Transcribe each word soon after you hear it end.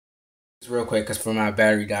Real quick because for my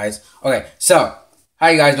battery dies. Okay, so how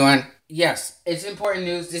you guys doing? Yes, it's important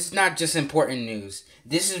news. This is not just important news.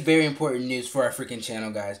 This is very important news for our freaking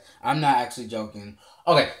channel, guys. I'm not actually joking.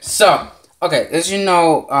 Okay, as you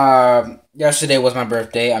know, yesterday was my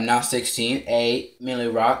birthday. I'm now 16, Millie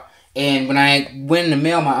Rock. And when I went in the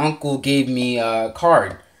mail, my uncle gave me a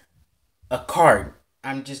card. A card.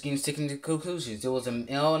 I'm just getting sticking to conclusions. There was a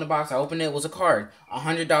mail in the box. I opened it. It was a card,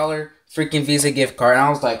 $100 freaking Visa gift card. And I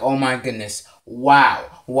was like, oh my goodness,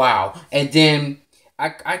 wow. And then I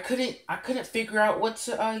couldn't figure out what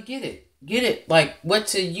to get it like what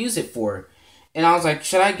to use it for. And I was like,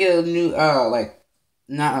 should I get a new like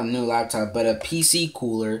not a new laptop but a PC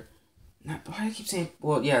cooler? Not, why do I keep saying?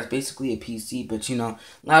 Well, yeah, it's basically a PC, but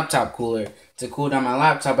laptop cooler to cool down my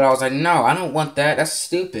laptop. But I was like, no, I don't want that. That's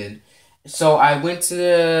stupid. So I went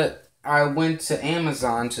to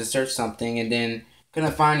Amazon to search something and then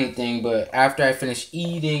couldn't find anything. But after I finished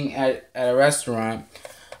eating at a restaurant,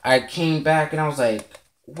 I came back and I was like,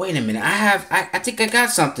 wait a minute, I think I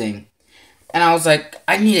got something. And I was like,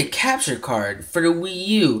 I need a capture card for the Wii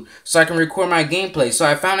U so I can record my gameplay. So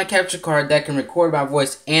I found a capture card that can record my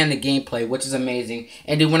voice and the gameplay, which is amazing.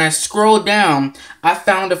 And then when I scrolled down, I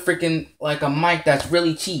found a freaking like a mic that's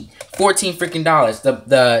really cheap, $14 freaking dollars.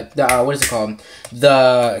 The what is it called?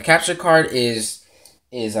 The capture card is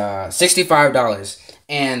 $65,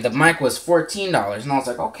 and the mic was $14. And I was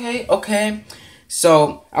like, okay.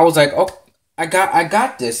 So I was like, oh, I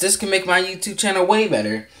got this. This can make my YouTube channel way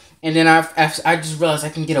better. And then I just realized I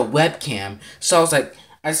can get a webcam. So I was like,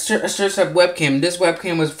 I searched up webcam. This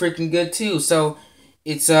webcam was freaking good too. So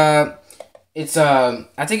it's I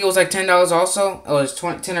think it was like $10 also. It was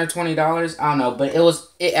 10 or $20. I don't know, but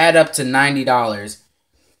it added up to $90.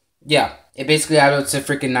 Yeah, it basically added up to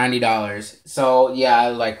freaking $90. So yeah, I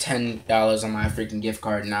have like $10 on my freaking gift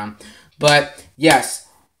card now. But yes,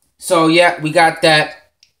 so yeah, we got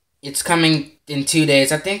that. It's coming in 2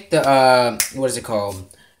 days. I think the what is it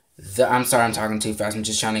called? I'm sorry, I'm talking too fast. I'm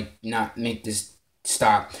just trying to not make this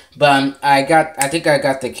stop. But I think I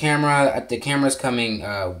got the camera. The camera's coming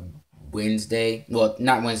Wednesday. Well,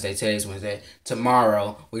 not Wednesday. Today's Wednesday.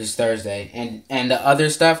 Tomorrow, which is Thursday. And the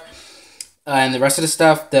other stuff, and the rest of the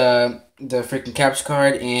stuff, the freaking capture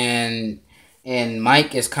card and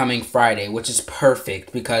mic is coming Friday, which is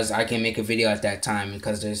perfect because I can make a video at that time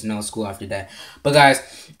because there's no school after that. But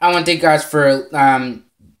guys, I want to thank you guys for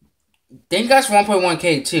thank you guys for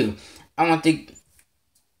 1.1K too. I want to thank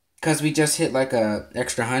because we just hit like a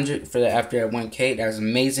extra 100 for the after that 1K. That was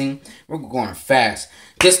amazing. We're going fast.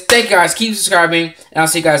 Just thank you guys. Keep subscribing, and I'll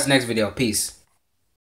see you guys in the next video. Peace.